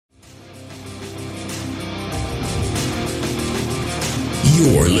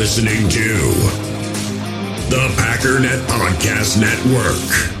You're listening to the Packernet Podcast Network.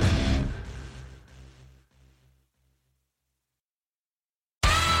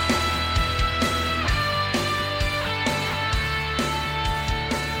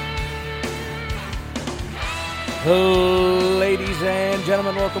 Ladies and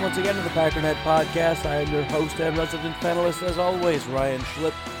gentlemen, welcome once again to the Packernet Podcast. I am your host and resident panelist, as always, Ryan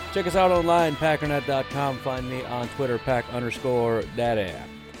Schlip. Check us out online, packernet.com. Find me on Twitter, pack_daddy.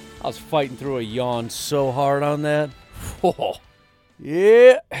 I was fighting through a yawn so hard on that. Oh,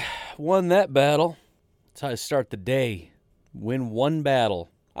 yeah, won that battle. That's how I start the day. Win one battle.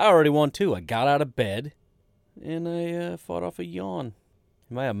 I already won two. I got out of bed, and I fought off a yawn.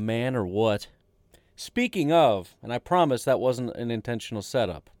 Am I a man or what? Speaking of, and I promise that wasn't an intentional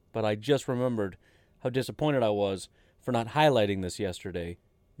setup, but I just remembered how disappointed I was for not highlighting this yesterday.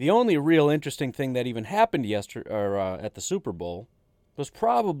 The only real interesting thing that even happened at the Super Bowl was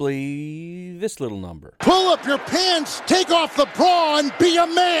probably this little number. Pull up your pants, take off the bra, and be a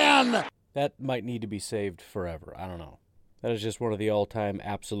man! That might need to be saved forever. I don't know. That is just one of the all-time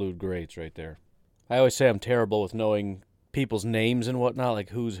absolute greats right there. I always say I'm terrible with knowing people's names and whatnot, like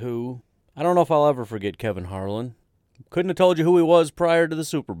who's who. I don't know if I'll ever forget Kevin Harlan. Couldn't have told you who he was prior to the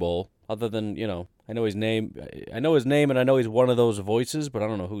Super Bowl, other than, I know his name. I know his name, and I know he's one of those voices, but I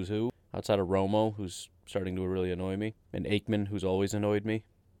don't know who's who. Outside of Romo, who's starting to really annoy me, and Aikman, who's always annoyed me.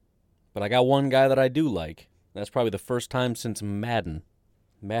 But I got one guy that I do like. That's probably the first time since Madden.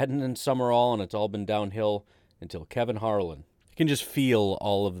 Madden and Summerall, and it's all been downhill until Kevin Harlan. You can just feel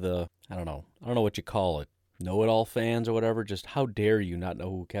all of the, I don't know what you call it. Know-it-all fans or whatever, just how dare you not know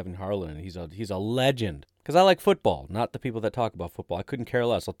who Kevin Harlan is. He's a legend. Because I like football, not the people that talk about football. I couldn't care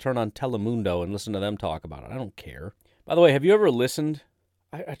less. I'll turn on Telemundo and listen to them talk about it. I don't care. By the way, have you ever listened?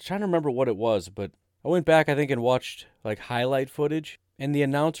 I'm trying to remember what it was, but I went back, I think, and watched highlight footage, and the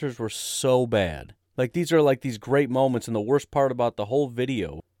announcers were so bad. These are these great moments, and the worst part about the whole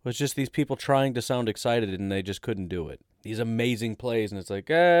video was just these people trying to sound excited, and they just couldn't do it. These amazing plays, and it's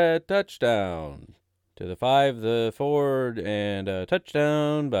touchdown. To the 5, the forward, and a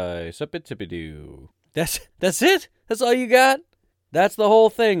touchdown by Sippity-Sippity-Doo. That's it? That's all you got? That's the whole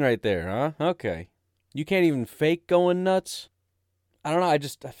thing right there, huh? Okay. You can't even fake going nuts? I don't know,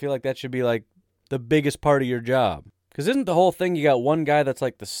 I feel like that should be the biggest part of your job. Because isn't the whole thing you got one guy that's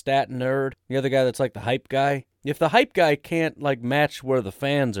the stat nerd, the other guy that's the hype guy? If the hype guy can't match where the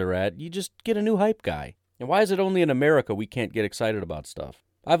fans are at, you just get a new hype guy. And why is it only in America we can't get excited about stuff?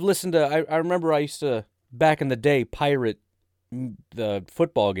 I've listened to, I remember I used to, back in the day, pirate the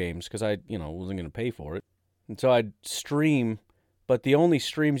football games because I, wasn't going to pay for it. And so I'd stream, but the only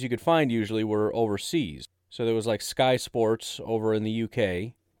streams you could find usually were overseas. So there was Sky Sports over in the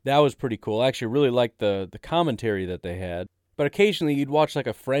UK. That was pretty cool. I actually really liked the commentary that they had. But occasionally you'd watch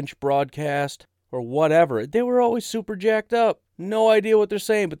a French broadcast or whatever. They were always super jacked up. No idea what they're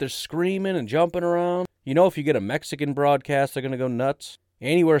saying, but they're screaming and jumping around. If you get a Mexican broadcast, they're going to go nuts.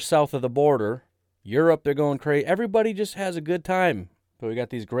 Anywhere south of the border, Europe, they're going crazy. Everybody just has a good time. But we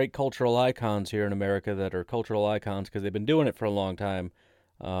got these great cultural icons here in America that are cultural icons because they've been doing it for a long time.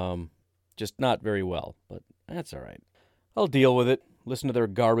 Just not very well, but that's all right. I'll deal with it. Listen to their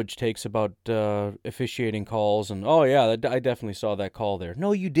garbage takes about officiating calls. And, oh, yeah, I definitely saw that call there.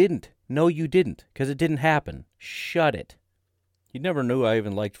 No, you didn't. No, you didn't, because it didn't happen. Shut it. You never knew I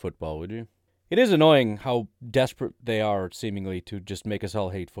even liked football, would you? It is annoying how desperate they are, seemingly, to just make us all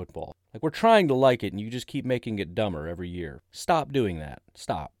hate football. We're trying to like it, and you just keep making it dumber every year. Stop doing that.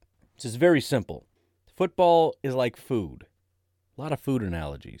 Stop. It's just very simple. Football is like food. A lot of food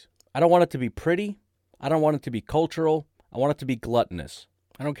analogies. I don't want it to be pretty. I don't want it to be cultural. I want it to be gluttonous.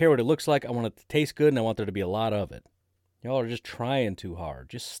 I don't care what it looks like. I want it to taste good, and I want there to be a lot of it. Y'all are just trying too hard.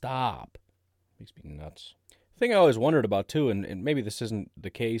 Just stop. Makes me nuts. The thing I always wondered about, too, and maybe this isn't the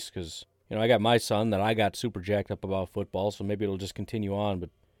case because, I got my son that I got super jacked up about football, so maybe it'll just continue on, but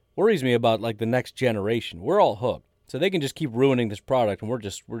worries me about the next generation. We're all hooked. So they can just keep ruining this product, and we're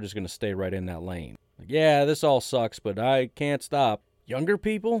just going to stay right in that lane. Yeah, this all sucks, but I can't stop. Younger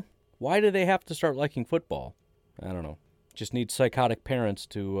people? Why do they have to start liking football? I don't know. Just need psychotic parents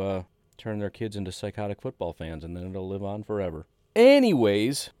to turn their kids into psychotic football fans, and then it'll live on forever.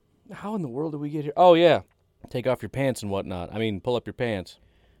 Anyways, how in the world did we get here? Oh, yeah. Take off your pants and whatnot. Pull up your pants.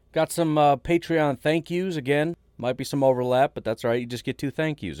 Got some Patreon thank yous again. Might be some overlap, but that's all right. You just get 2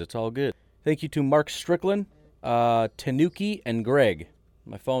 thank yous. It's all good. Thank you to Mark Strickland, Tanuki, and Greg.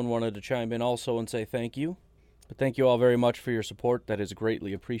 My phone wanted to chime in also and say thank you. But thank you all very much for your support. That is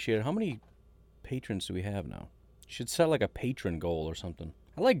greatly appreciated. How many patrons do we have now? Should set a patron goal or something.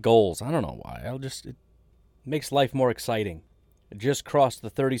 I like goals. I don't know why. It makes life more exciting. Just crossed the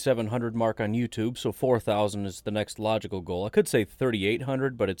 3,700 mark on YouTube, so 4,000 is the next logical goal. I could say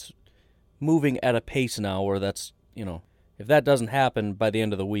 3,800, but it's moving at a pace now where that's, if that doesn't happen by the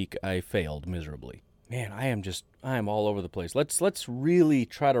end of the week, I failed miserably. Man, I am all over the place. Let's really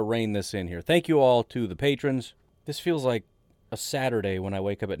try to rein this in here. Thank you all to the patrons. This feels like a Saturday when I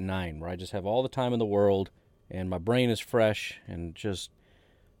wake up at 9, where I just have all the time in the world, and my brain is fresh, and just...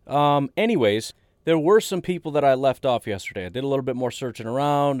 Anyways, there were some people that I left off yesterday. I did a little bit more searching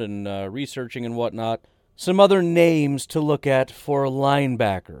around and researching and whatnot. Some other names to look at for a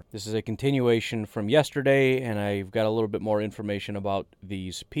linebacker. This is a continuation from yesterday, and I've got a little bit more information about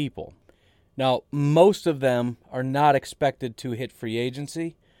these people. Now, most of them are not expected to hit free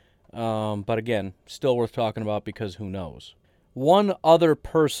agency, but again, still worth talking about because who knows. One other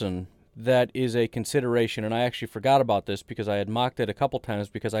person that is a consideration, and I actually forgot about this because I had mocked it a couple times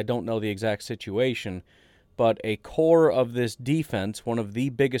because I don't know the exact situation, but a core of this defense, one of the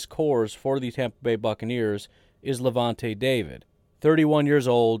biggest cores for the Tampa Bay Buccaneers, is Lavonte David. 31 years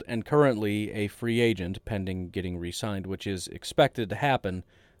old and currently a free agent pending getting re-signed, which is expected to happen.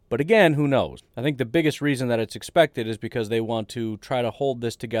 But again, who knows? I think the biggest reason that it's expected is because they want to try to hold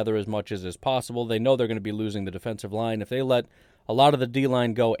this together as much as is possible. They know they're going to be losing the defensive line. If they let a lot of the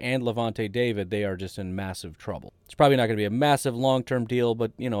D-line go and Lavonte David, they are just in massive trouble. It's probably not going to be a massive long-term deal,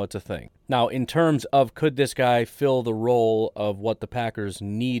 but, it's a thing. Now, in terms of could this guy fill the role of what the Packers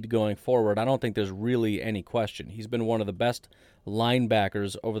need going forward, I don't think there's really any question. He's been one of the best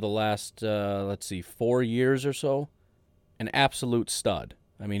linebackers over the last, 4 years or so. An absolute stud.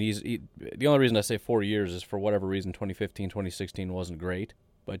 I mean, the only reason I say 4 years is for whatever reason 2015, 2016 wasn't great.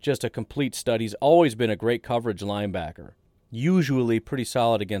 But just a complete stud. He's always been a great coverage linebacker. Usually pretty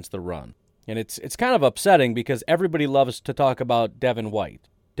solid against the run. And it's kind of upsetting because everybody loves to talk about Devin White.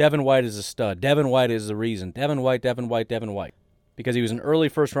 Devin White is a stud. Devin White is the reason. Devin White. Because he was an early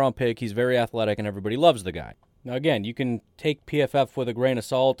first-round pick. He's very athletic, and everybody loves the guy. Now, again, you can take PFF with a grain of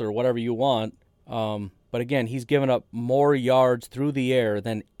salt or whatever you want. But again, he's given up more yards through the air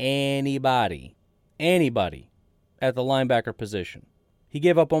than anybody at the linebacker position. He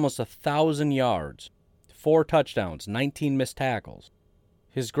gave up almost 1,000 yards, 4 touchdowns, 19 missed tackles.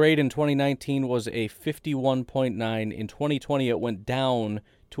 His grade in 2019 was a 51.9. In 2020, it went down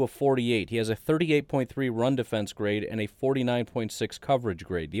to a 48. He has a 38.3 run defense grade and a 49.6 coverage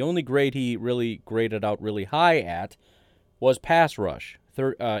grade. The only grade he really graded out really high at was pass rush,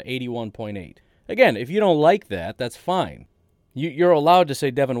 81.8. Again, if you don't like that, that's fine. You're allowed to say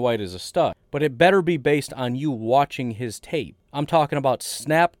Devin White is a stud, but it better be based on you watching his tape. I'm talking about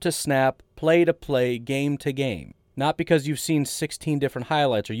snap to snap, play to play, game to game. Not because you've seen 16 different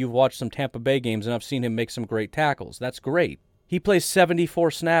highlights or you've watched some Tampa Bay games and I've seen him make some great tackles. That's great. He plays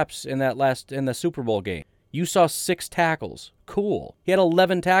 74 snaps in the Super Bowl game. You saw 6 tackles. Cool. He had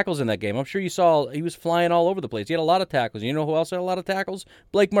 11 tackles in that game. I'm sure you saw he was flying all over the place. He had a lot of tackles. You know who else had a lot of tackles?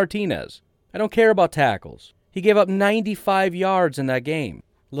 Blake Martinez. I don't care about tackles. He gave up 95 yards in that game.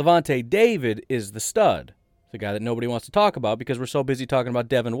 Lavonte David is the stud. The guy that nobody wants to talk about because we're so busy talking about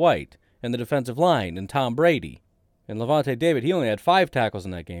Devin White and the defensive line and Tom Brady. And Lavonte David, he only had 5 tackles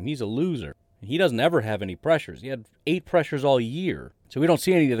in that game. He's a loser. He doesn't ever have any pressures. He had 8 pressures all year. So we don't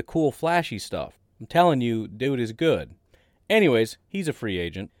see any of the cool, flashy stuff. I'm telling you, dude is good. Anyways, he's a free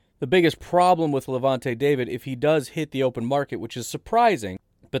agent. The biggest problem with Lavonte David, if he does hit the open market, which is surprising,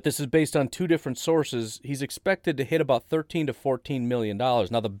 but this is based on 2 different sources, he's expected to hit about $13 to $14 million.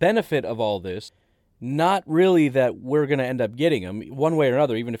 Now, the benefit of all this, not really that we're going to end up getting him. One way or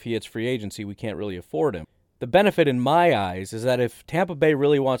another, even if he hits free agency, we can't really afford him. The benefit in my eyes is that if Tampa Bay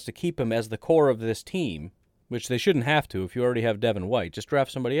really wants to keep him as the core of this team, which they shouldn't have to if you already have Devin White, just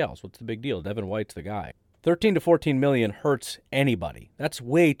draft somebody else. What's the big deal? Devin White's the guy. $13 to $14 million hurts anybody. That's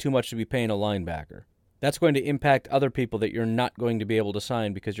way too much to be paying a linebacker. That's going to impact other people that you're not going to be able to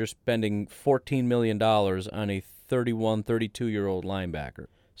sign because you're spending $14 million on a 31, 32-year-old linebacker.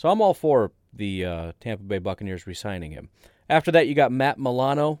 So I'm all for the Tampa Bay Buccaneers re-signing him. After that, you got Matt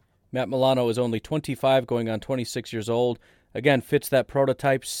Milano. Matt Milano is only 25, going on 26 years old. Again, fits that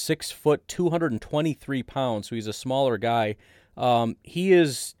prototype, 6 foot, 223 pounds, so he's a smaller guy. He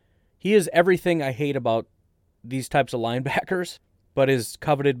is everything I hate about these types of linebackers, but is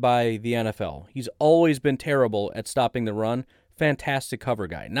coveted by the NFL. He's always been terrible at stopping the run. Fantastic cover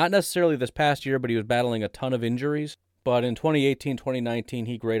guy. Not necessarily this past year, but he was battling a ton of injuries. But in 2018, 2019,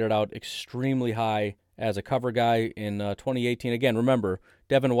 he graded out extremely high as a cover guy. In 2018, again, remember,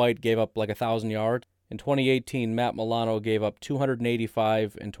 Devin White gave up like 1,000 yards. In 2018, Matt Milano gave up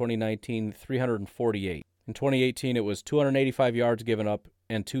 285. In 2019, 348. In 2018, it was 285 yards given up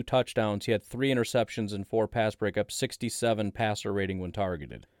and 2 touchdowns. He had 3 interceptions and 4 pass breakups, 67 passer rating when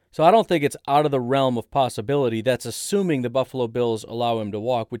targeted. So I don't think it's out of the realm of possibility. That's assuming the Buffalo Bills allow him to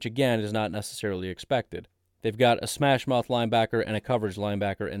walk, which again is not necessarily expected. They've got a smash-mouth linebacker and a coverage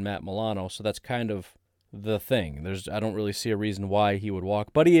linebacker in Matt Milano, so that's kind of the thing. I don't really see a reason why he would walk,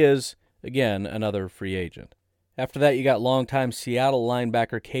 but he is, again, another free agent. After that, you got longtime Seattle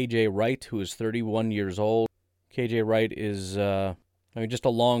linebacker KJ Wright, who is 31 years old. KJ Wright is, just a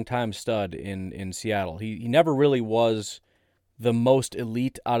long-time stud in Seattle. He never really was the most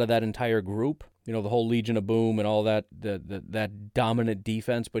elite out of that entire group, the whole Legion of Boom and all that dominant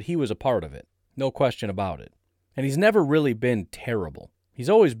defense, but he was a part of it, no question about it. And he's never really been terrible. He's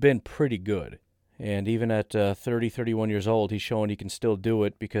always been pretty good. And even at 31 years old, he's showing he can still do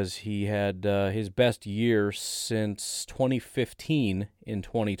it because he had his best year since 2015 in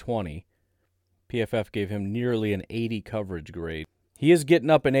 2020. PFF gave him nearly an 80 coverage grade. He is getting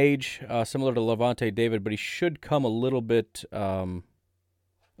up in age, similar to Lavonte David, but he should come a little bit of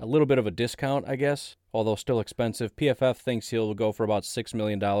a discount, I guess, although still expensive. PFF thinks he'll go for about $6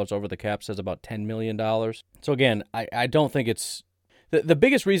 million. Over the cap says about $10 million. So again, I don't think it's... The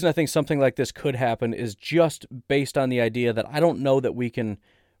biggest reason I think something like this could happen is just based on the idea that I don't know that we can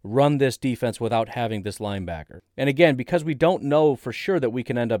run this defense without having this linebacker. And again, because we don't know for sure that we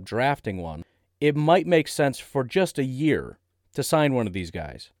can end up drafting one, it might make sense for just a year to sign one of these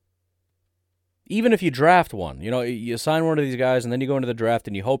guys. Even if you draft one, you sign one of these guys and then you go into the draft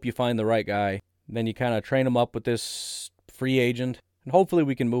and you hope you find the right guy. Then you kind of train him up with this free agent and hopefully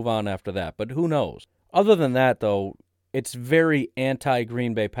we can move on after that. But who knows? Other than that, though, it's very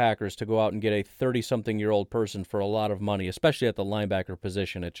anti-Green Bay Packers to go out and get a 30-something-year-old person for a lot of money, especially at the linebacker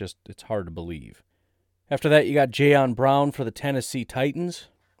position. It's hard to believe. After that, you got Jayon Brown for the Tennessee Titans.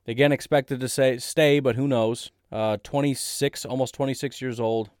 Again, expected to stay, but who knows? 26, almost 26 years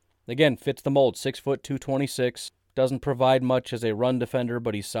old. Again, fits the mold, 6 foot, 226. Doesn't provide much as a run defender,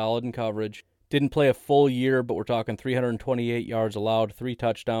 but he's solid in coverage. Didn't play a full year, but we're talking 328 yards allowed, 3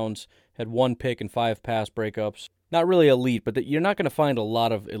 touchdowns, had 1 pick and 5 pass breakups. Not really elite, but you're not going to find a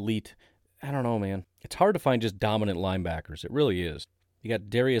lot of elite. I don't know, man. It's hard to find just dominant linebackers. It really is. You got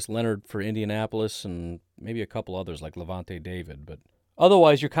Darius Leonard for Indianapolis and maybe a couple others like Lavonte David, but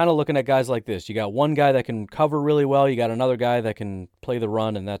otherwise, you're kind of looking at guys like this. You got one guy that can cover really well. You got another guy that can play the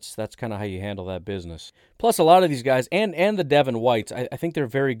run, and that's kind of how you handle that business. Plus, a lot of these guys, and the Devin Whites, I think they're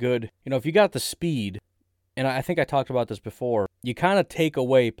very good. If you got the speed, and I think I talked about this before, you kind of take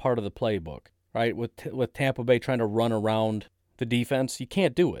away part of the playbook, right? With Tampa Bay trying to run around the defense, you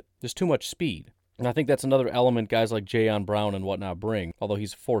can't do it. There's too much speed. And I think that's another element guys like Jayon Brown and whatnot bring, although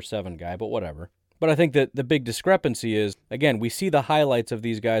he's a 4'7" guy, but whatever. But I think that the big discrepancy is, again, we see the highlights of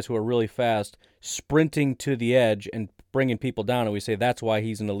these guys who are really fast, sprinting to the edge and bringing people down, and we say that's why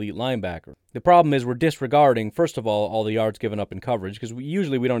he's an elite linebacker. The problem is we're disregarding, first of all the yards given up in coverage, because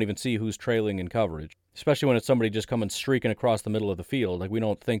usually we don't even see who's trailing in coverage, especially when it's somebody just coming streaking across the middle of the field. Like, we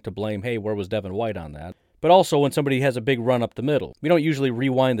don't think to blame, hey, where was Devin White on that? But also when somebody has a big run up the middle. We don't usually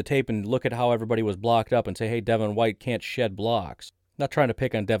rewind the tape and look at how everybody was blocked up and say, hey, Devin White can't shed blocks. Not trying to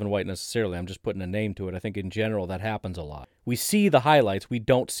pick on Devin White necessarily. I'm just putting a name to it. I think in general that happens a lot. We see the highlights. We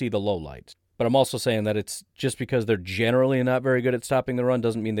don't see the lowlights. But I'm also saying that it's just because they're generally not very good at stopping the run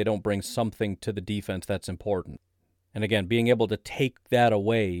doesn't mean they don't bring something to the defense that's important. And again, being able to take that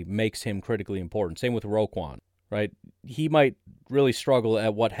away makes him critically important. Same with Roquan, right? He might really struggle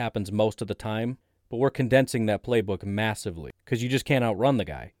at what happens most of the time, but we're condensing that playbook massively because you just can't outrun the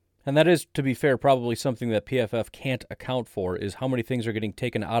guy. And that is, to be fair, probably something that PFF can't account for is how many things are getting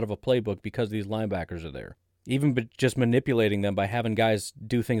taken out of a playbook because these linebackers are there. Even just manipulating them by having guys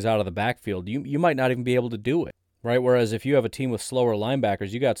do things out of the backfield, you might not even be able to do it, right? Whereas if you have a team with slower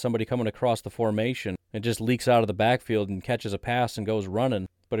linebackers, you got somebody coming across the formation and just leaks out of the backfield and catches a pass and goes running.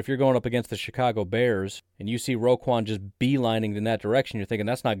 But if you're going up against the Chicago Bears and you see Roquan just beelining in that direction, you're thinking,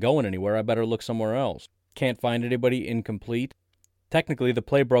 that's not going anywhere. I better look somewhere else. Can't find anybody, incomplete. Technically, the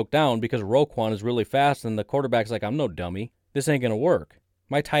play broke down because Roquan is really fast and the quarterback's like, I'm no dummy. This ain't going to work.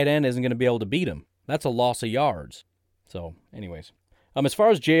 My tight end isn't going to be able to beat him. That's a loss of yards. So, anyways. As far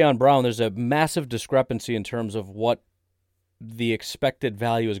as Jayon Brown, there's a massive discrepancy in terms of what the expected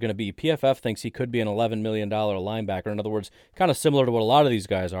value is going to be. PFF thinks he could be an $11 million linebacker. In other words, kind of similar to what a lot of these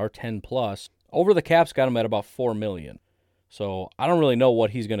guys are, 10 plus. Over the cap's got him at about $4 million. So, I don't really know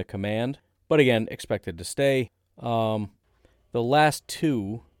what he's going to command. But again, expected to stay. The last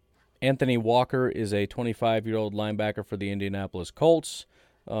two, Anthony Walker is a 25-year-old linebacker for the Indianapolis Colts.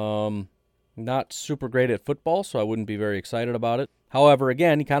 Not super great at football, so I wouldn't be very excited about it. However,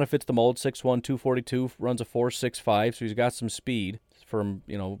 again, he kind of fits the mold, 6'1", 242, runs a 4.65, so he's got some speed. from,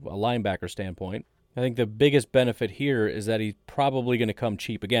 a linebacker standpoint. I think the biggest benefit here is that he's probably going to come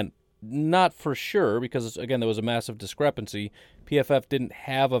cheap. Again, not for sure, because, again, there was a massive discrepancy. PFF didn't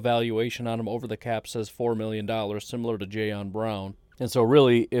have a valuation on him. Over the cap says $4 million, similar to Jayon Brown. And so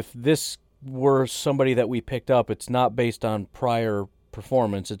really, if this were somebody that we picked up, it's not based on prior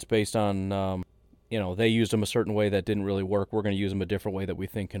performance. It's based on, they used him a certain way that didn't really work. We're going to use him a different way that we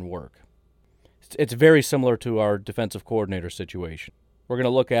think can work. It's very similar to our defensive coordinator situation. We're going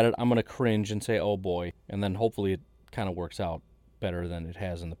to look at it, I'm going to cringe and say, oh boy, and then hopefully it kind of works out better than it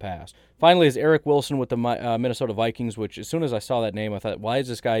has in the past. Finally is Eric Wilson with the Minnesota Vikings, which as soon as I saw that name, I thought, why is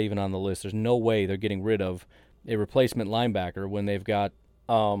this guy even on the list? There's no way they're getting rid of a replacement linebacker when they've got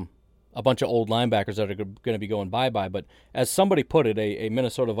a bunch of old linebackers that are going to be going bye-bye. But as somebody put it, a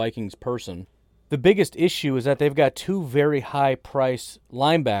Minnesota Vikings person, the biggest issue is that they've got two very high-priced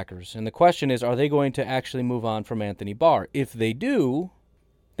linebackers. And the question is, are they going to actually move on from Anthony Barr? If they do,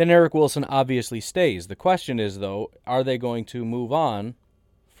 then Eric Wilson obviously stays. The question is, though, are they going to move on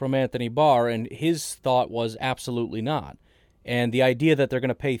from Anthony Barr? And his thought was absolutely not. And the idea that they're going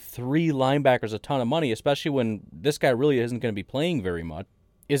to pay three linebackers a ton of money, especially when this guy really isn't going to be playing very much,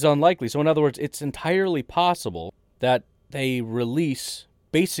 is unlikely. So in other words, it's entirely possible that they release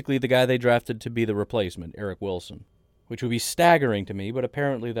basically the guy they drafted to be the replacement, Eric Wilson, which would be staggering to me, but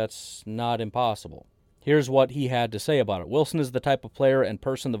apparently that's not impossible. Here's what he had to say about it. Wilson is the type of player and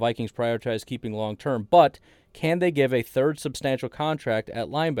person the Vikings prioritize keeping long-term, but can they give a third substantial contract at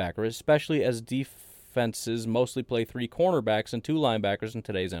linebacker, especially as defenses mostly play three cornerbacks and two linebackers in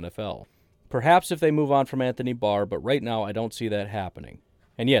today's NFL? Perhaps if they move on from Anthony Barr, but right now I don't see that happening.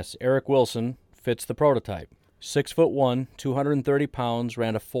 And yes, Eric Wilson fits the prototype. 6'1", 230 pounds,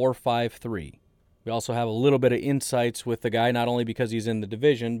 ran a 4.53. We also have a little bit of insights with the guy, not only because he's in the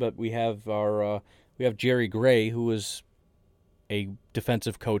division, but we have Jerry Gray, who was a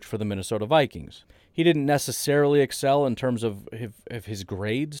defensive coach for the Minnesota Vikings. He didn't necessarily excel in terms of his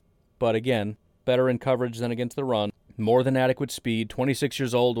grades, but again, better in coverage than against the run, more than adequate speed. 26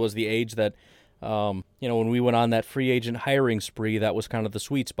 years old was the age that, when we went on that free agent hiring spree, that was kind of the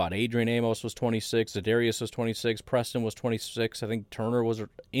sweet spot. Adrian Amos was 26, Za'Darius was 26, Preston was 26, I think Turner was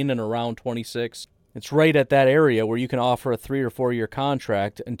in and around 26. It's right at that area where you can offer a 3 or 4 year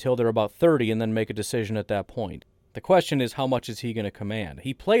contract until they're about 30 and then make a decision at that point. The question is, how much is he going to command?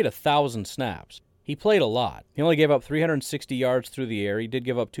 He played 1,000 snaps. He played a lot. He only gave up 360 yards through the air. He did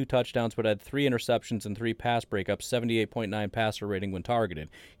give up 2 touchdowns, but had 3 interceptions and 3 pass breakups, 78.9 passer rating when targeted.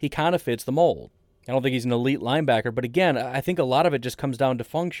 He kind of fits the mold. I don't think he's an elite linebacker, but again, I think a lot of it just comes down to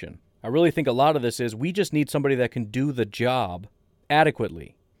function. I really think a lot of this is we just need somebody that can do the job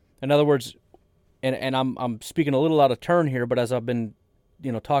adequately. In other words, and I'm speaking a little out of turn here, but as I've been,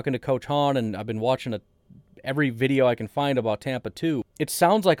 talking to Coach Hahn and I've been watching every video I can find about Tampa 2, it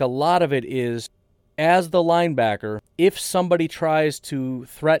sounds like a lot of it is, as the linebacker, if somebody tries to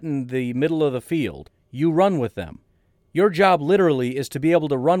threaten the middle of the field, you run with them. Your job literally is to be able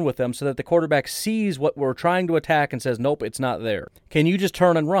to run with them so that the quarterback sees what we're trying to attack and says, nope, it's not there. Can you just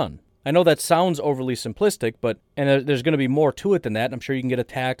turn and run? I know that sounds overly simplistic, and there's going to be more to it than that. I'm sure you can get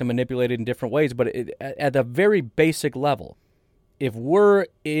attacked and manipulated in different ways, but at a very basic level, if we're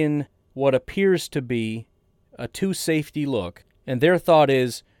in what appears to be a 2-safety look, and their thought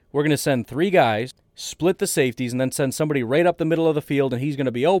is, we're going to send 3 guys, split the safeties, and then send somebody right up the middle of the field, and he's going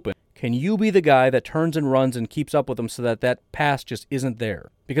to be open. Can you be the guy that turns and runs and keeps up with them so that pass just isn't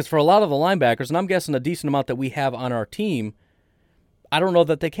there? Because for a lot of the linebackers, and I'm guessing a decent amount that we have on our team, I don't know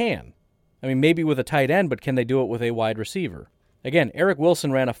that they can. I mean, maybe with a tight end, but can they do it with a wide receiver? Again, Eric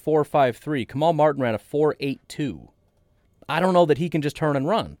Wilson ran a 4.53. Kamal Martin ran a 4.82. I don't know that he can just turn and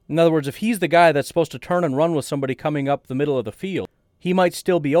run. In other words, if he's the guy that's supposed to turn and run with somebody coming up the middle of the field, he might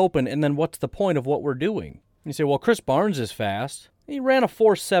still be open, and then what's the point of what we're doing? You say, well, Chris Barnes is fast. He ran a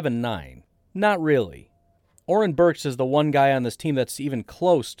 4.79. Not really. Oren Burks is the one guy on this team that's even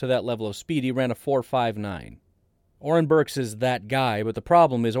close to that level of speed. He ran a 4.59. Oren Burks is that guy, but the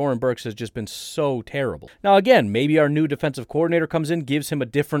problem is Oren Burks has just been so terrible. Now, again, maybe our new defensive coordinator comes in, gives him a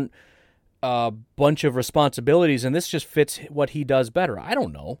different bunch of responsibilities, and this just fits what he does better. I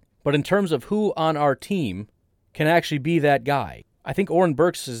don't know. But in terms of who on our team can actually be that guy, I think Oren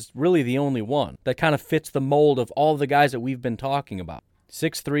Burks is really the only one that kind of fits the mold of all the guys that we've been talking about.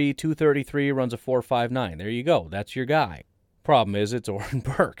 6'3", 233, runs a 4.59. There you go. That's your guy. Problem is, it's Oren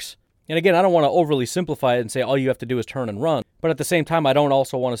Burks. And again, I don't want to overly simplify it and say all you have to do is turn and run. But at the same time, I don't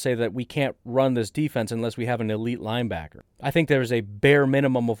also want to say that we can't run this defense unless we have an elite linebacker. I think there's a bare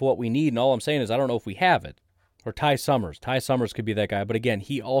minimum of what we need, and all I'm saying is I don't know if we have it. Or Ty Summers. Ty Summers could be that guy. But again,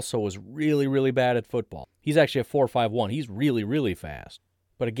 he also was really, really bad at football. He's actually a 4.51. He's really, really fast.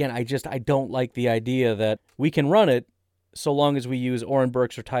 But again, I don't like the idea that we can run it so long as we use Oren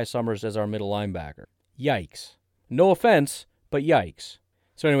Burks or Ty Summers as our middle linebacker. Yikes. No offense, but yikes.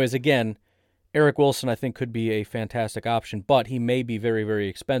 So anyways, again, Eric Wilson, I think, could be a fantastic option, but he may be very, very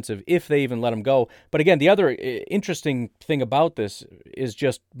expensive if they even let him go. But again, the other interesting thing about this is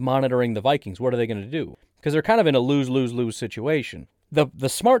just monitoring the Vikings. What are they going to do? Because they're kind of in a lose-lose-lose situation. The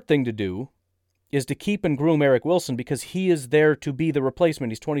smart thing to do is to keep and groom Eric Wilson because he is there to be the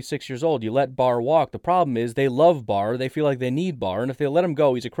replacement. He's 26 years old. You let Barr walk. The problem is they love Barr. They feel like they need Barr, and if they let him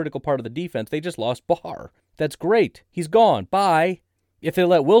go, he's a critical part of the defense. They just lost Barr. That's great. He's gone. Bye. If they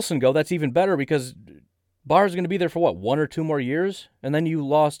let Wilson go, that's even better because Barr's going to be there for, 1 or 2 more years? And then you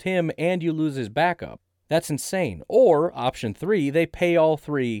lost him and you lose his backup. That's insane. Or, option 3, they pay all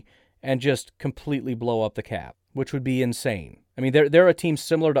 3 and just completely blow up the cap, which would be insane. I mean, they're a team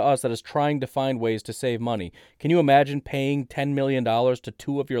similar to us that is trying to find ways to save money. Can you imagine paying $10 million to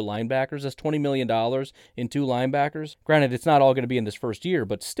 2 of your linebackers? That's $20 million in 2 linebackers. Granted, it's not all going to be in this first year,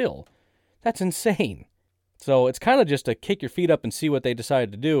 but still, that's insane. So it's kind of just to kick your feet up and see what they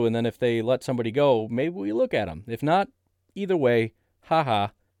decide to do, and then if they let somebody go, maybe we look at them. If not, either way, haha.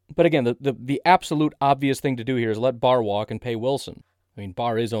 But again, the absolute obvious thing to do here is let Barr walk and pay Wilson. I mean,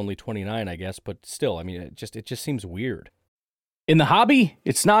 Barr is only 29, I guess, but still, I mean, it just seems weird. In the hobby,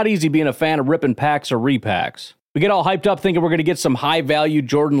 it's not easy being a fan of ripping packs or repacks. We get all hyped up thinking we're going to get some high-value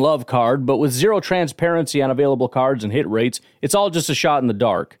Jordan Love card, but with zero transparency on available cards and hit rates, it's all just a shot in the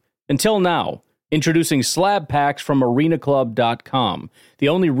dark. Until now. Introducing slab packs from arenaclub.com, the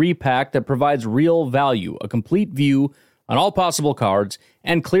only repack that provides real value, a complete view on all possible cards,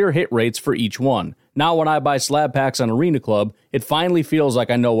 and clear hit rates for each one. Now when I buy slab packs on Arena Club, it finally feels like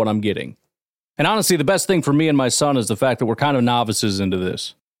I know what I'm getting. And honestly, the best thing for me and my son is the fact that we're kind of novices into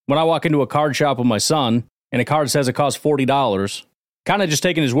this. When I walk into a card shop with my son, and a card says it costs $40, kind of just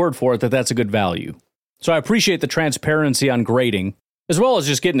taking his word for it that that's a good value. So I appreciate the transparency on grading, as well as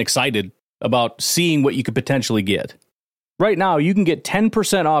just getting excited about seeing what you could potentially get. Right now, you can get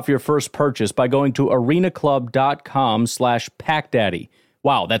 10% off your first purchase by going to arenaclub.com/packdaddy.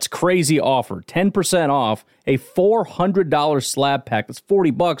 Wow, that's crazy offer. 10% off a $400 slab pack. That's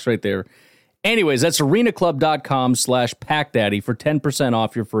 $40 right there. Anyways, that's arenaclub.com/packdaddy for 10%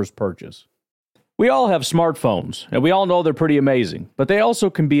 off your first purchase. We all have smartphones, and we all know they're pretty amazing, but they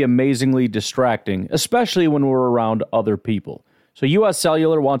also can be amazingly distracting, especially when we're around other people. So US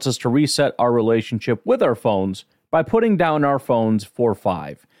Cellular wants us to reset our relationship with our phones by putting down our phones for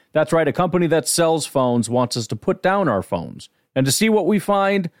 $5. That's right, a company that sells phones wants us to put down our phones. And to see what we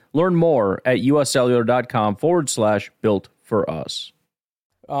find, learn more at uscellular.com/built-for-us.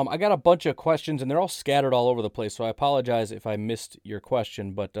 I got a bunch of questions, and they're all scattered all over the place, so I apologize if I missed your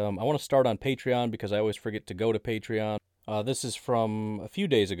question, but I want to start on Patreon because I always forget to go to Patreon. This is from a few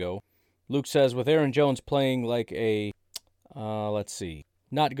days ago. Luke says, with Aaron Jones playing like a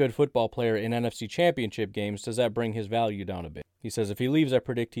not good football player in NFC Championship games, does that bring his value down a bit? He says, if he leaves, I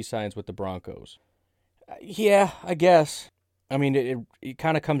predict he signs with the Broncos. Yeah, I guess. I mean, it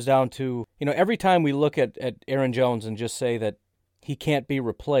kind of comes down to, every time we look at Aaron Jones and just say that he can't be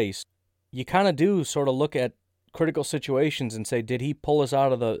replaced, you kind of do sort of look at critical situations and say, did he pull us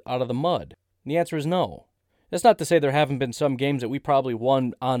out of the mud? And the answer is no. That's not to say there haven't been some games that we probably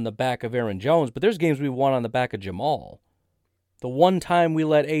won on the back of Aaron Jones, but there's games we won on the back of Jamal. The one time we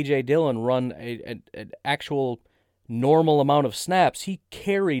let A.J. Dillon run an actual normal amount of snaps, he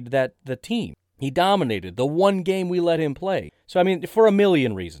carried the team. He dominated the one game we let him play. So, I mean, for a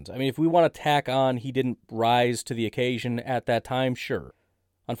million reasons. I mean, if we want to tack on he didn't rise to the occasion at that time, sure.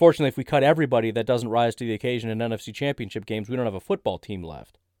 Unfortunately, if we cut everybody that doesn't rise to the occasion in NFC Championship games, we don't have a football team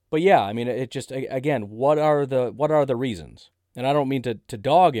left. But yeah, I mean, it just, again, what are the reasons? And I don't mean to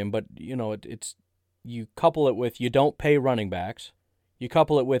dog him, but, it's... You couple it with you don't pay running backs. You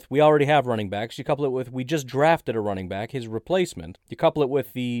couple it with we already have running backs. You couple it with we just drafted a running back, his replacement. You couple it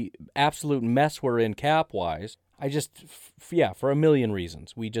with the absolute mess we're in cap-wise. For a million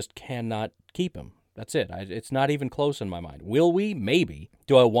reasons, we just cannot keep him. That's it. It's not even close in my mind. Will we? Maybe.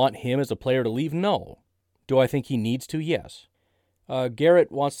 Do I want him as a player to leave? No. Do I think he needs to? Yes.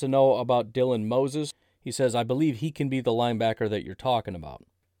 Garrett wants to know about Dylan Moses. He says, I believe he can be the linebacker that you're talking about.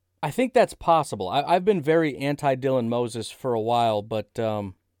 I think that's possible. I've been very anti-Dylan Moses for a while, but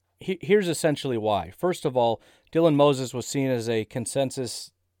here's essentially why. First of all, Dylan Moses was seen as a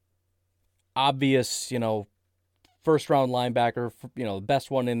consensus, obvious, first-round linebacker, the best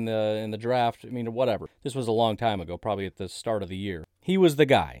one in the draft. I mean, whatever. This was a long time ago, probably at the start of the year. He was the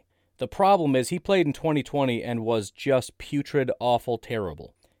guy. The problem is he played in 2020 and was just putrid, awful,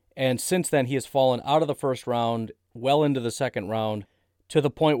 terrible. And since then, he has fallen out of the first round, well into the second round, to the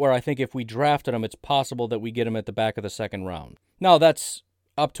point where I think if we drafted him, it's possible that we get him at the back of the second round. Now, that's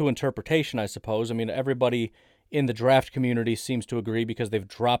up to interpretation, I suppose. I mean, everybody in the draft community seems to agree because they've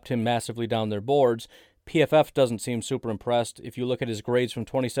dropped him massively down their boards. PFF doesn't seem super impressed. If you look at his grades from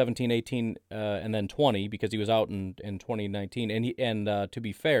 2017, 18, and then 20, because he was out in 2019, and to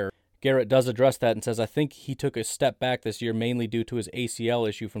be fair, Garrett does address that and says, I think he took a step back this year mainly due to his ACL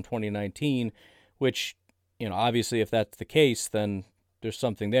issue from 2019, which, obviously if that's the case, then there's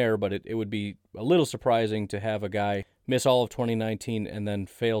something there, but it would be a little surprising to have a guy miss all of 2019 and then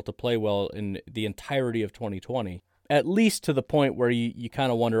fail to play well in the entirety of 2020, at least to the point where you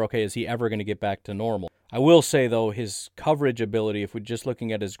kind of wonder, okay, is he ever going to get back to normal? I will say, though, his coverage ability, if we're just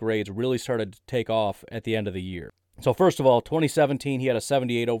looking at his grades, really started to take off at the end of the year. So first of all, 2017, he had a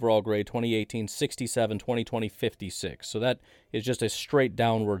 78 overall grade, 2018, 67, 2020, 56. So that is just a straight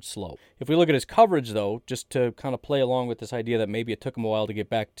downward slope. If we look at his coverage, though, just to kind of play along with this idea that maybe it took him a while to get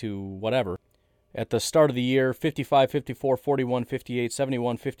back to whatever, at the start of the year, 55, 54, 41, 58,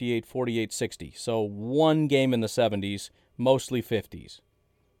 71, 58, 48, 60. So one game in the 70s, mostly 50s.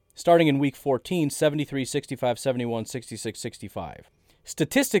 Starting in week 14, 73, 65, 71, 66, 65.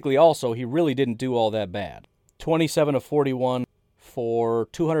 Statistically also, he really didn't do all that bad. 27 of 41 for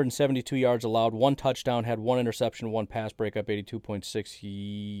 272 yards allowed, 1 touchdown, had 1 interception, 1 pass breakup,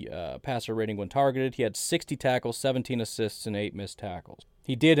 82.6 passer rating when targeted. He had 60 tackles, 17 assists, and 8 missed tackles.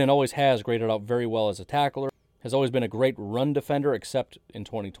 He did and always has graded out very well as a tackler. Has always been a great run defender, except in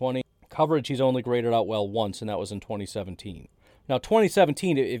 2020. Coverage, he's only graded out well once, and that was in 2017. Now,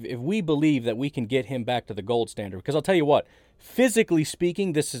 2017, if we believe that we can get him back to the gold standard, because I'll tell you what, physically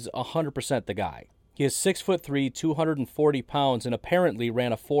speaking, this is 100% the guy. He is 6'3", 240 pounds, and apparently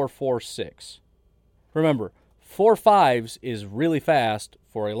ran a 4.46. Remember, 4.5s is really fast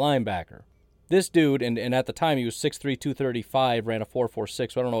for a linebacker. This dude, and at the time he was 6'3", 235, ran a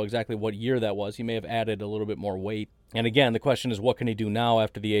 4.46, so I don't know exactly what year that was. He may have added a little bit more weight. And again, the question is, what can he do now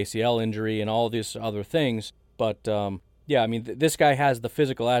after the ACL injury and all these other things? But, yeah, I mean, this guy has the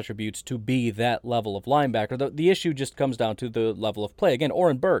physical attributes to be that level of linebacker. The issue just comes down to the level of play. Again,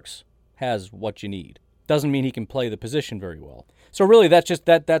 Oren Burks has what you need. Doesn't mean he can play the position very well. So really,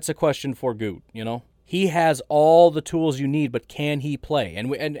 that's a question for Goot, He has all the tools you need, but can he play? And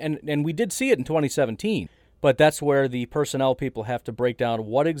we did see it in 2017, but that's where the personnel people have to break down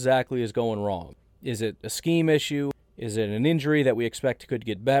what exactly is going wrong. Is it a scheme issue? Is it an injury that we expect could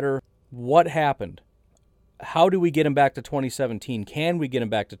get better? What happened? How do we get him back to 2017? Can we get him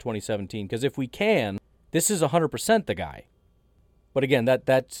back to 2017? Because if we can, this is 100% the guy. But again,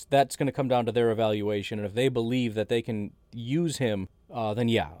 that's going to come down to their evaluation, and if they believe that they can use him, then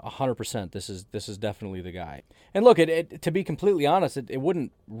yeah, 100%. This is definitely the guy. And look, to be completely honest, it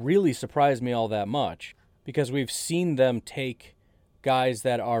wouldn't really surprise me all that much because we've seen them take guys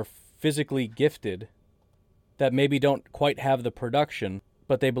that are physically gifted that maybe don't quite have the production,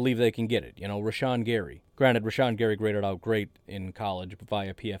 but they believe they can get it. Rashawn Gary. Granted, Rashawn Gary graded out great in college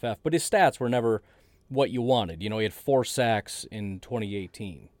via PFF, but his stats were never what you wanted. He had 4 sacks in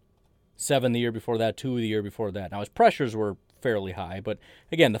 2018, 7 the year before that, 2 the year before that. Now, his pressures were fairly high, but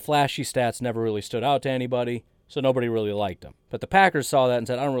again, the flashy stats never really stood out to anybody, so nobody really liked him. But the Packers saw that and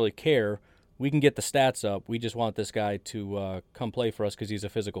said, I don't really care. We can get the stats up. We just want this guy to come play for us because he's a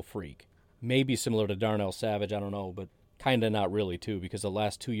physical freak. Maybe similar to Darnell Savage, I don't know, but kind of not really, too, because the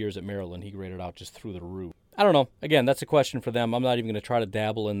last 2 years at Maryland, he graded out just through the roof. I don't know. Again, that's a question for them. I'm not even going to try to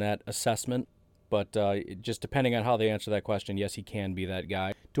dabble in that assessment. But just depending on how they answer that question, yes, he can be that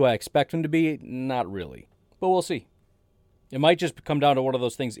guy. Do I expect him to be? Not really. But we'll see. It might just come down to one of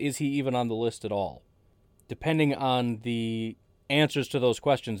those things. Is he even on the list at all? Depending on the answers to those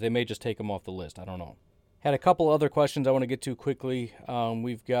questions, they may just take him off the list. I don't know. Had a couple other questions I want to get to quickly.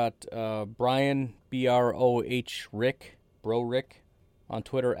 We've got Brian, B-R-O-H, Rick, Bro Rick, on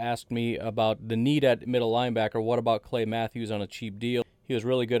Twitter asked me about the need at middle linebacker. What about Clay Matthews on a cheap deal? He was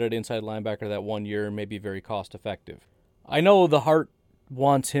really good at inside linebacker that 1 year and maybe very cost-effective. I know the heart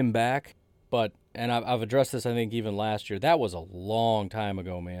wants him back, but, and I've addressed this I think even last year, that was a long time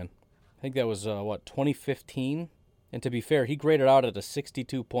ago, man. I think that was, 2015? And to be fair, he graded out at a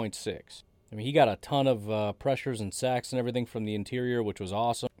 62.6. I mean, he got a ton of pressures and sacks and everything from the interior, which was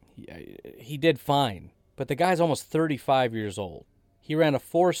awesome. He did fine, but the guy's almost 35 years old. He ran a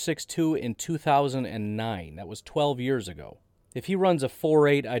 4.62 in 2009. That was 12 years ago. If he runs a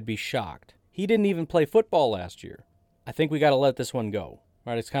 4.8, I'd be shocked. He didn't even play football last year. I think we got to let this one go.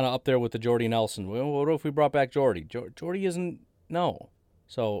 Right? It's kind of up there with the Jordy Nelson. Well, what if we brought back Jordy? Jordy isn't... No.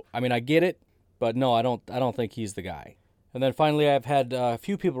 So, I mean, I get it, but no, I don't think he's the guy. And then finally, I've had a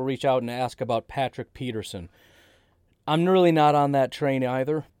few people reach out and ask about Patrick Peterson. I'm really not on that train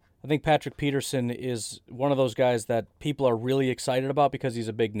either. I think Patrick Peterson is one of those guys that people are really excited about because he's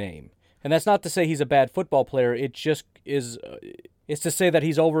a big name. And that's not to say he's a bad football player. It just is. It's to say that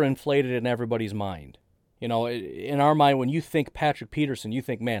he's overinflated in everybody's mind. You know, in our mind, when you think Patrick Peterson, you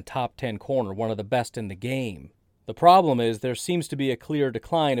think, man, top 10 corner, one of the best in the game. The problem is there seems to be a clear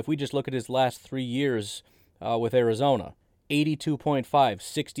decline if we just look at his last 3 years with Arizona. 82.5,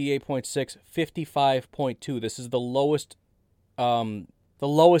 68.6, 55.2. This is the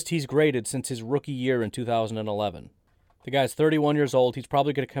lowest he's graded since his rookie year in 2011. The guy's 31 years old. He's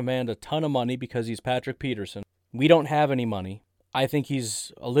probably going to command a ton of money because he's Patrick Peterson. We don't have any money. I think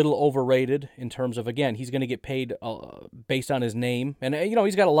he's a little overrated in terms of, again, he's going to get paid based on his name. And, you know,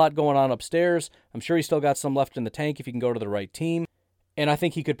 he's got a lot going on upstairs. I'm sure he's still got some left in the tank if he can go to the right team. And I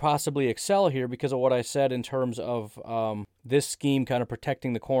think he could possibly excel here because of what I said in terms of this scheme kind of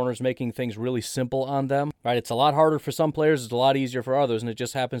protecting the corners, making things really simple on them. Right? It's a lot harder for some players. It's a lot easier for others, and it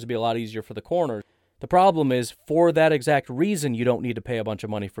just happens to be a lot easier for the corners. The problem is, for that exact reason, you don't need to pay a bunch of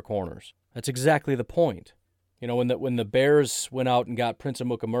money for corners. That's exactly the point. You know, when the Bears went out and got Prince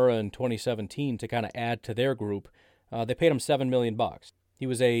Amukamara in 2017 to kind of add to their group, they paid him $7 million. He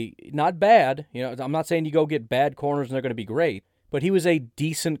was not bad. You know, I'm not saying you go get bad corners and they're going to be great, but he was a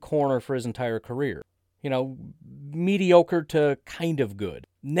decent corner for his entire career. You know, mediocre to kind of good.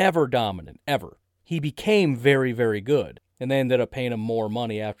 Never dominant, ever. He became very, very good, and they ended up paying him more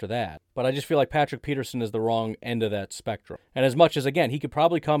money after that. But I just feel like Patrick Peterson is the wrong end of that spectrum. And as much as, again, he could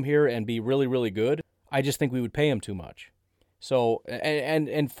probably come here and be really, really good, I just think we would pay him too much. So,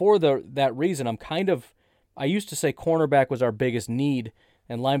 and for that reason, I used to say cornerback was our biggest need,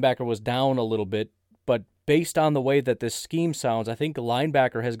 and linebacker was down a little bit, but based on the way that this scheme sounds, I think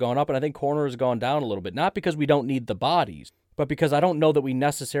linebacker has gone up, and I think corner has gone down a little bit. Not because we don't need the bodies, but because I don't know that we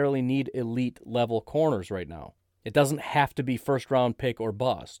necessarily need elite-level corners right now. It doesn't have to be first-round pick or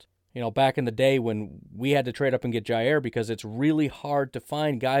bust. You know, back in the day when we had to trade up and get Jair because it's really hard to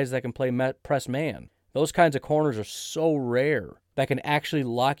find guys that can play press man. Those kinds of corners are so rare that can actually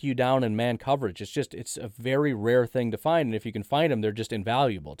lock you down in man coverage. It's a very rare thing to find, and if you can find them, they're just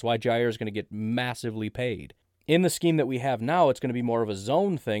invaluable. It's why Jair is going to get massively paid. In the scheme that we have now, it's going to be more of a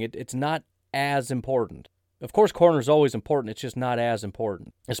zone thing. It's not as important. Of course, corner is always important. It's just not as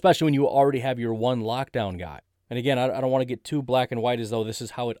important, especially when you already have your one lockdown guy. And again, I don't want to get too black and white as though this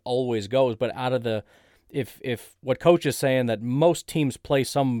is how it always goes, but out of the, if what coach is saying that most teams play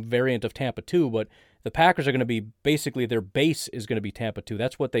some variant of Tampa 2, but the Packers are going to be, basically their base is going to be Tampa 2.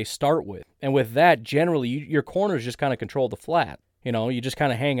 That's what they start with. And with that, generally, your corners just kind of control the flat. You know, you just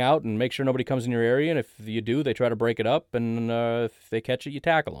kind of hang out and make sure nobody comes in your area, and if you do, they try to break it up, and if they catch it, you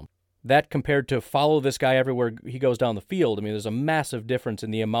tackle them. That compared to follow this guy everywhere he goes down the field, I mean, there's a massive difference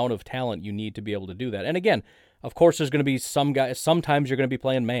in the amount of talent you need to be able to do that. And again, of course, there's going to be some guys, sometimes you're going to be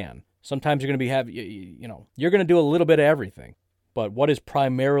playing man. Sometimes you're going to be you're going to do a little bit of everything. But what is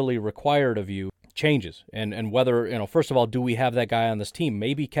primarily required of you changes. And whether, first of all, do we have that guy on this team?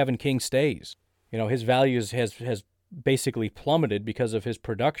 Maybe Kevin King stays. His value has basically plummeted because of his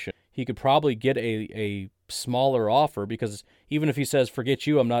production. He could probably get a smaller offer because even if he says, forget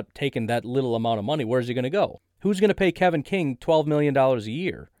you, I'm not taking that little amount of money, where's he going to go? Who's going to pay Kevin King $12 million a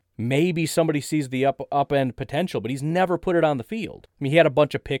year? Maybe somebody sees the up-end potential, but he's never put it on the field. I mean, he had a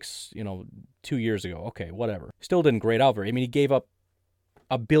bunch of picks, 2 years ago. Okay, whatever. Still didn't grade out very. I mean, he gave up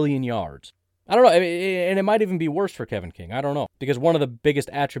 1 billion yards. I don't know, and it might even be worse for Kevin King. I don't know. Because one of the biggest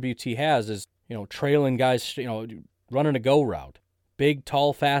attributes he has is, trailing guys, running a go route. Big,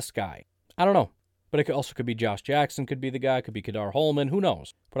 tall, fast guy. I don't know. But it also could be Josh Jackson, could be the guy, could be Kadar Holman, who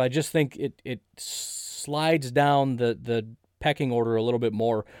knows. But I just think it slides down the pecking order a little bit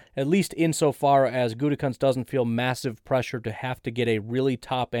more, at least insofar as Gutekunst doesn't feel massive pressure to have to get a really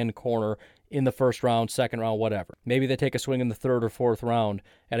top-end corner in the first round, second round, whatever. Maybe they take a swing in the third or fourth round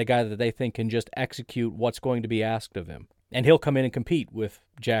at a guy that they think can just execute what's going to be asked of him. And he'll come in and compete with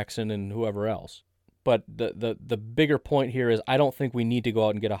Jackson and whoever else. But the bigger point here is I don't think we need to go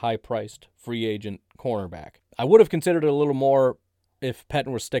out and get a high-priced free agent cornerback. I would have considered it a little more if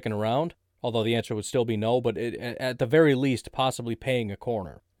Pettine was sticking around, although the answer would still be no, but at the very least, possibly paying a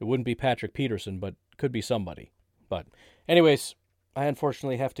corner. It wouldn't be Patrick Peterson, but could be somebody. But anyways, I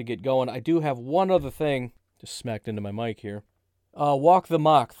unfortunately have to get going. I do have one other thing, just smacked into my mic here. Walk the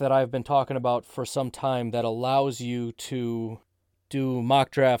Mock that I've been talking about for some time that allows you to do mock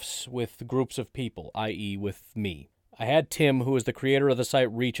drafts with groups of people, i.e. with me. I had Tim, who is the creator of the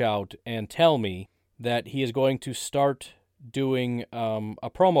site, reach out and tell me that he is going to start doing a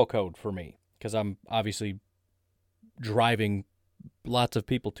promo code for me because I'm obviously driving lots of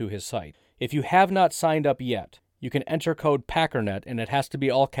people to his site. If you have not signed up yet, you can enter code PACKERNET, and it has to be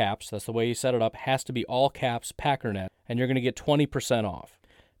all caps. That's the way he set it up. It has to be all caps PACKERNET, and you're going to get 20% off.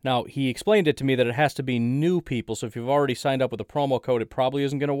 Now, he explained it to me that it has to be new people, so if you've already signed up with a promo code, it probably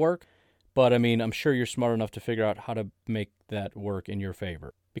isn't going to work. But, I mean, I'm sure you're smart enough to figure out how to make that work in your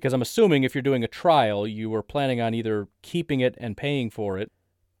favor. Because I'm assuming if you're doing a trial, you were planning on either keeping it and paying for it,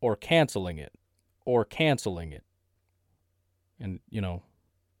 or canceling it. And, you know,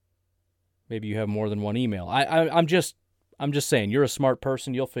 maybe you have more than one email. I'm just saying, you're a smart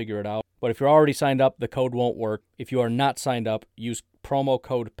person, you'll figure it out. But if you're already signed up, the code won't work. If you are not signed up, use promo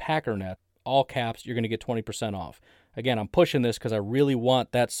code PACKERNET, all caps, you're going to get 20% off. Again, I'm pushing this because I really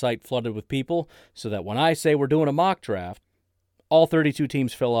want that site flooded with people so that when I say we're doing a mock draft, all 32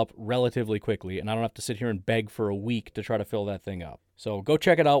 teams fill up relatively quickly, and I don't have to sit here and beg for a week to try to fill that thing up. So go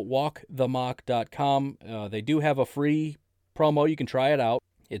check it out, walkthemock.com. They do have a free promo. You can try it out.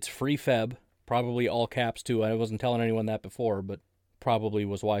 It's free Feb, probably all caps too. I wasn't telling anyone that before, but probably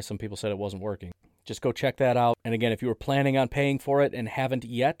was why some people said it wasn't working. Just go check that out. And again, if you were planning on paying for it and haven't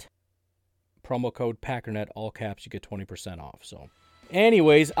yet, promo code PACKERNET, all caps, you get 20% off. So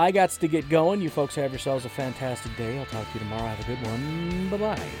anyways, I got to get going. You folks have yourselves a fantastic day. I'll talk to you tomorrow. Have a good one.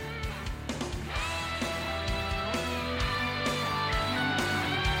 Bye-bye.